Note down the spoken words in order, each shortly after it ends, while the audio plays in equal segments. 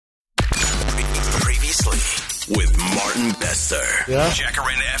with Martin Bester. Yeah.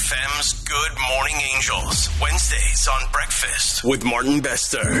 Jacaranda FM's Good Morning Angels. Wednesdays on Breakfast with Martin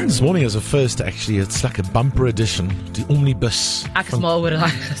Bester. This morning is a first, actually. It's like a bumper edition. The Omnibus. Ek is mal oor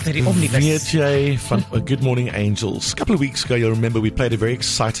die Omnibus. VJ van Good Morning Angels. A couple of weeks ago, you'll remember we played a very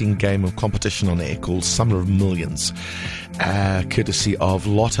exciting game of competition on air called Summer of Millions, courtesy of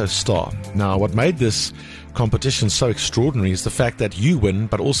LottoStar. Now, what made this competition so extraordinary is the fact that you win,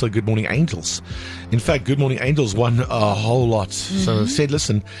 but also Good Morning Angels. In fact, Good Morning Angels won a whole lot. So I said,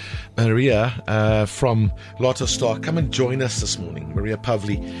 listen, Maria from LottoStar, come and join us this morning, Maria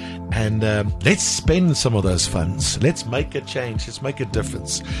Pavli, and let's spend some of those funds. Let's make a change. Let's make a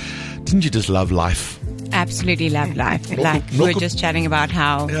difference. Didn't you just love life? Absolutely love life. Like we were just chatting about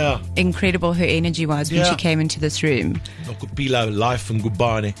how incredible her energy was when she came into this room. Life from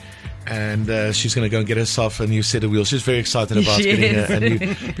Gubane. And she's going to go and get herself a new set of wheels. She's very excited about getting a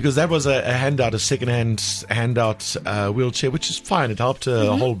new, because that was a handout, a second-hand handout wheelchair, which is fine. It helped her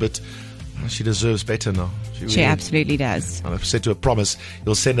a whole bit. She deserves better now. She absolutely does. And I've said to her, promise,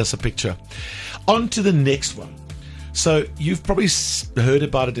 you'll send us a picture. On to the next one. So you've probably heard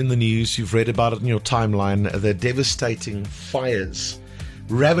about it in the news. You've read about it in your timeline. The devastating fires,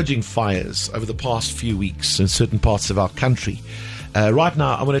 ravaging fires over the past few weeks in certain parts of our country. Right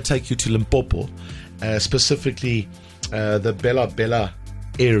now, I want to take you to Limpopo, specifically the Bela-Bela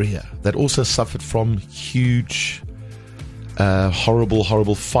area that also suffered from huge,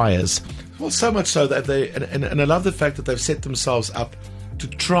 horrible fires. Well, so much so that they, and I love the fact that they've set themselves up to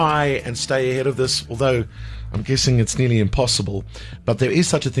try and stay ahead of this, although I'm guessing it's nearly impossible. But there is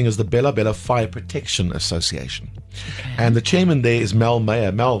such a thing as the Bela-Bela Fire Protection Association. Okay. And the chairman there is Mel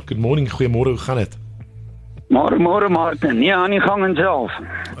Meyer. Mel, good morning. Goeiemôre, hoe gaan het? Môre Martin. Ja, aan die gang en self.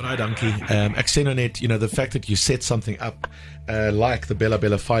 Right, dankie. Ek sê nou net, the fact that you set something up like the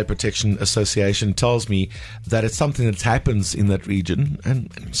Bela-Bela Fire Protection Association tells me that it's something that happens in that region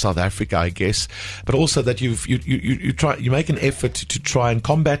and in South Africa, I guess, but also that you make an effort to try and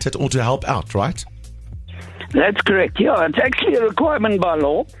combat it or to help out, right? That's correct. Yeah, it's actually a requirement by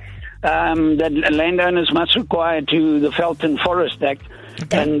law that landowners must require to the Veld and Forest Act.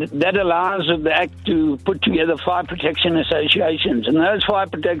 Okay. And that allows the Act to put together fire protection associations. And those fire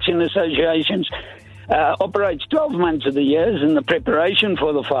protection associations operate 12 months of the year in the preparation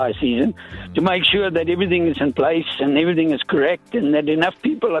for the fire season to make sure that everything is in place and everything is correct and that enough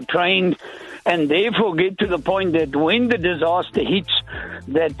people are trained and therefore get to the point that when the disaster hits,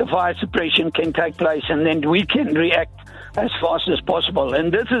 that the fire suppression can take place and then we can react as fast as possible.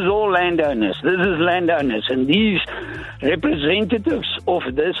 And this is all landowners. This is landowners. And these representatives of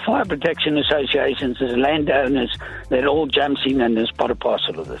this fire protection associations is landowners that all jumps in and is part and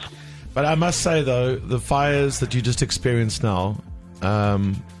parcel of this. But I must say, though, the fires that you just experienced now,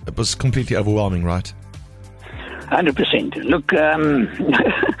 it was completely overwhelming, right? 100%. Look,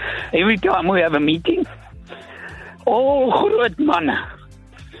 every time we have a meeting, all groot manne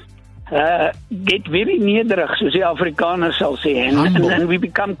get very nederig, soos die Afrikaners sal sê, and we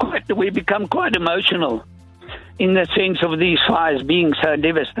become quite emotional in the sense of these fires being so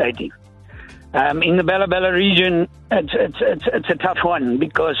devastating. In the Bela-Bela region, it's a tough one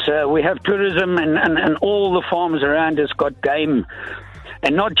because we have tourism and all the farms around us got game.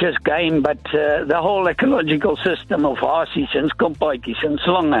 And not just game, but the whole ecological system of haasies and skompaaitjies and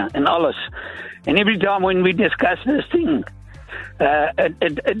slange and alles. And every time when we discuss this thing,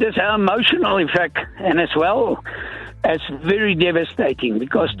 it is an emotional effect, and as well as very devastating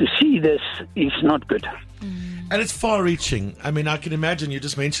because to see this is not good. And it's far-reaching. I mean, I can imagine, you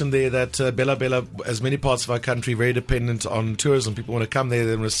just mentioned there that Bela-Bela, as many parts of our country, very dependent on tourism. People want to come there,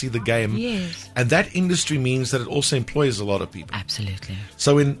 they want to see the game. Yes. And that industry means that it also employs a lot of people. Absolutely.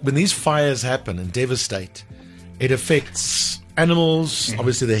 So when these fires happen and devastate, it affects animals,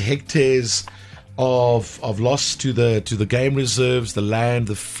 obviously the hectares of loss to the game reserves, the land,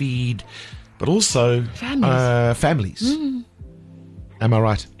 the feed, but also families. Am I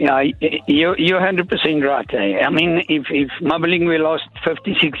right? Yeah, you're 100% right. I mean, if Mabling, we lost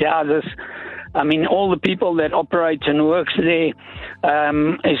 56 houses. I mean, all the people that operates and works there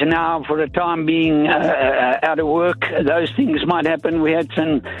is now, for the time being, out of work. Those things might happen. We had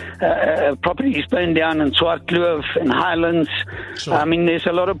some properties burned down in Swartkloof and Highlands. Sure. I mean, there's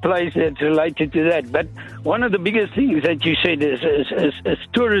a lot of places that's related to that. But one of the biggest things that you said is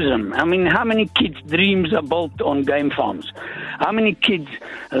tourism. I mean, how many kids' dreams are built on game farms? How many kids'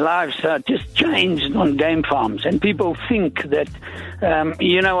 lives are just changed on game farms? And people think that,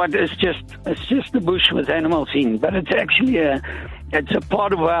 you know what, it's just the bush with animals in, but it's actually it's a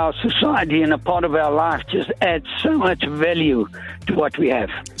part of our society and a part of our life. Just adds so much value to what we have.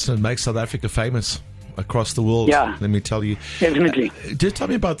 So it makes South Africa famous. across the world. Yeah. Let me tell you. Definitely. Just tell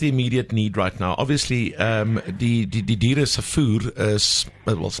me about the immediate need right now. Obviously, die diere se voer is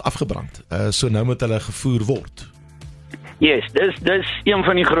afgebrand. So nou moet hulle gevoer word. Yes, dis een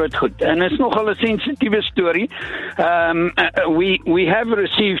van die groot goed. En is nogal 'n sensitiewe storie. We have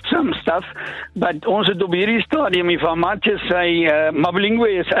received some stuff, but ons het op hierdie stadium van Matjes sê Mablingwe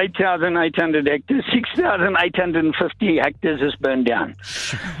is 8,800 hectares, 6,850 hectares is burned down.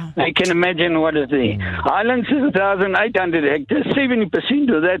 I can imagine what is there. Highlands is 1,800 hectares, 70%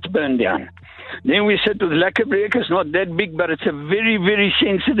 of that's burned down. Then we sit with Lekkebreek, it's not that big, but it's a very, very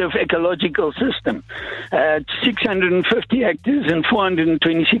sensitive ecological system. 650 hectares and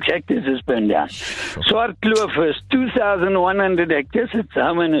 426 hectares is burned down. Swart Kloof is 2,100 hectares, it's a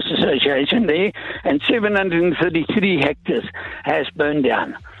homeowners association there, and 733 hectares has burned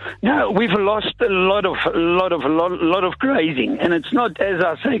down. Now, we've lost a lot of grazing, and it's not, as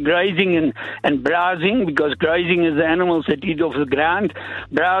I say, grazing and browsing, because grazing is the animals that eat off the ground.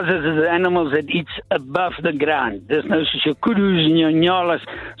 Browsers is the animals that eat above the ground. There's no such kudus and your nyalas,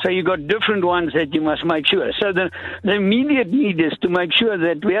 so you got different ones that you must make sure. So the immediate need is to make sure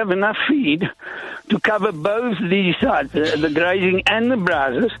that we have enough feed to cover both these sides, the grazing and the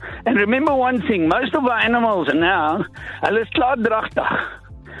browsers. And remember one thing, most of our animals now, hulle is klaardragtig.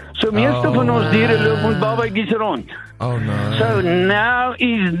 So meeste van ons diere loop met babatjies rond. Oh no. So now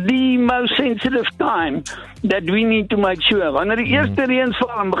is the most sensitive time that we need to make sure. Wanneer die eerste reëns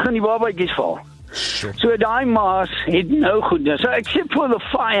val, dan begin die babatjies val. Sure. So daai maas het nou goed. So except for the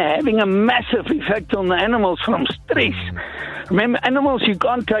fire having a massive effect on the animals from stress. Remember, animals you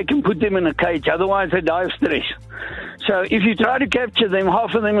can't take and put them in a cage, otherwise they die of stress. So if you try to capture them,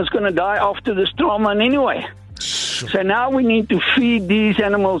 half of them is going to die after this trauma anyway. So now we need to feed these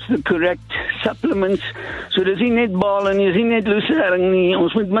animals the correct supplements. So dis nie net bal en dis nie net lucerne nie.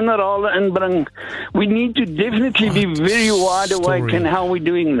 Ons moet minerale inbring. We need to definitely be very wide awake in how we're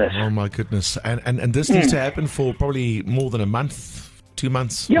doing this. Oh my goodness. And this needs to happen for probably more than a month. 2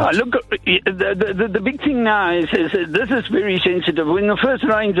 months. Yeah, look, the big thing now is this is very sensitive. When the first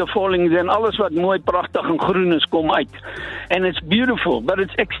rains are falling, then alles wat mooi, pragtig en groen is kom uit. And it's beautiful, but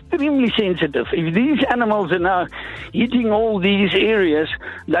it's extremely sensitive. If these animals are now hitting all these areas,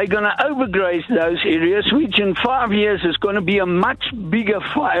 they're going to overgraze those areas, which in 5 years is going to be a much bigger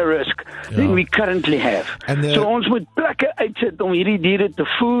fire risk than we currently have. So ons moet plekke uitsit om hierdie diere te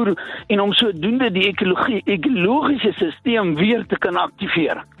voer en om sodoende die ekologiese stelsel weer te kan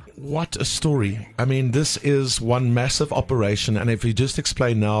activeren. What a story. I mean, this is one massive operation, and if you just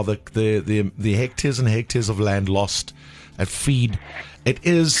explain now the hectares and hectares of land lost at feed, it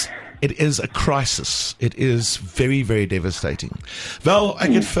is a crisis. It is very, very devastating. Wel,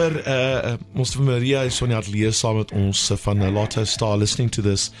 ek het vir ons vir Maria is on die ateljee saam met ons van LottoStar listening to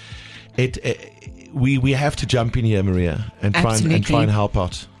this. We have to jump in here, Maria, and try and help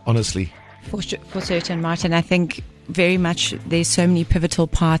out, honestly. For certain, Martin. I think very much there's so many pivotal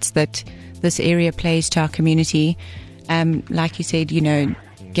parts that this area plays to our community. Like you said,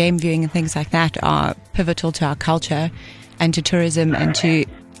 game viewing and things like that are pivotal to our culture and to tourism and to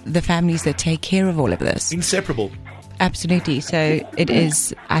the families that take care of all of this. Inseparable. Absolutely. So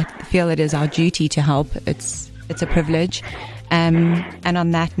I feel it is our duty to help. It's a privilege. And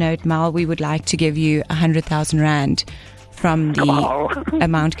on that note, Mal, we would like to give you 100,000 Rand from the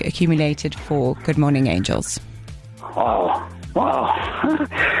amount accumulated for Good Morning Angels. Wow. Wow.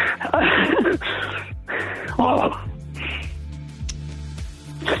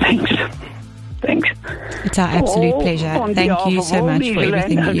 Thanks. It's our absolute pleasure. Thank you so much for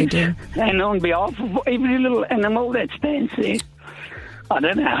everything that you do. And on behalf of every little animal that stands there, I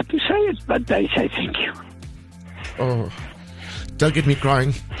don't know how to say it, but they say thank you. Oh, don't get me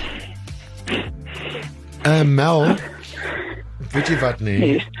crying. Mel, weet jy wat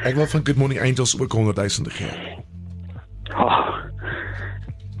nie? Yes. Ek wil van Good Morning Angels ook 100,000 gee. Oh,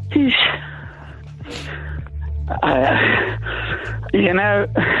 geez.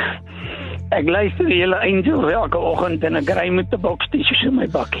 Ek luister die hele Angels elke oggend en ek ry met die bokstissues in my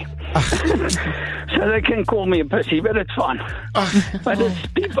bakkie. So they can call me a pussy, but it's fun. But it's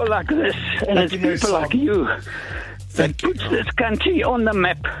people like this, and it's people like you that puts this country on the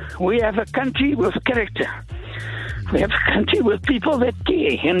map. We have a country with character. We have a country with people that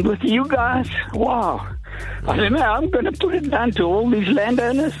care, and with you guys, wow. I don't know, I'm going to put it down to all these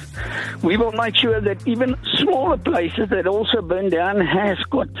landowners. We will make sure that even smaller places that also burn down has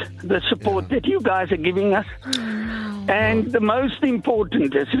got the support that you guys are giving us. And the most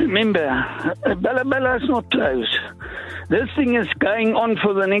important is, remember, Bela-Bela is not closed. This thing is going on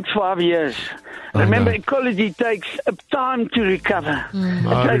for the next 5 years. Remember, ecology takes time to recover.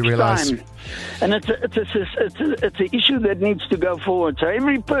 It takes time. And it's an issue that needs to go forward. So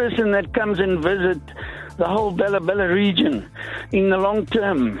every person that comes and visits the whole Bela-Bela region in the long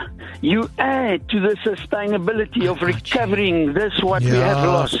term, you add to the sustainability of recovering this what we have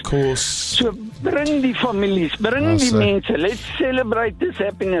lost. Of course. So bring die families, bring die mense. Let's celebrate this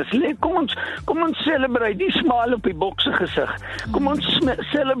happiness. Kom ons celebrate die smile op die bokse gesig. Kom ons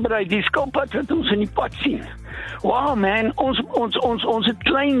celebrate die skilpad wat ons in die pad sien. Wow man, ons het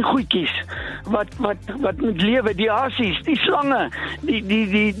klein goedjies wat moet lewe, die hasies, die slange,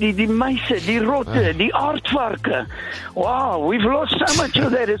 die muise, die rotte, die aardvarke. Wow, we've lost so much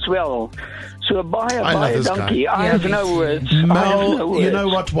of that as well. So baie dankie. I have no words. Mel, you know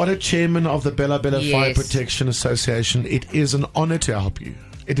what a chairman of the Bela-Bela Fire Protection Association, it is an honor to help you.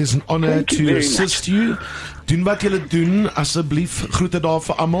 It is an honor to assist you. Doen wat julle doen, asseblief. Groete daar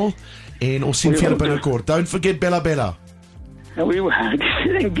vir almal. En ons sien vir julle binnekort. Don't forget Bela-Bela.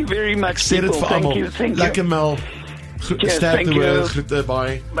 Thank you very much. Ek sê dit vir almal. Lekker Mel. Sterkte weer. Groete,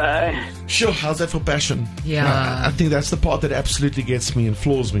 bye. Bye. Sure, how's that for passion? Yeah. I think that's the part that absolutely gets me and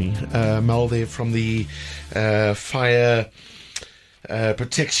floors me. Mel there from the Fire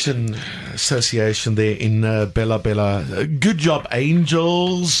Protection Association there in Bela-Bela. Good job,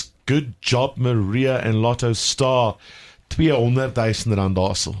 Angels. Good job, Maria and LottoStar. 200,000 rand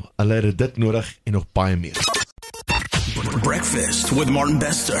daarsel. Hulle het dit nodig en nog baie meer. Breakfast with Martin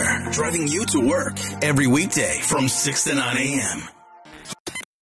Bester, driving you to work every weekday from 6 to 9 a.m.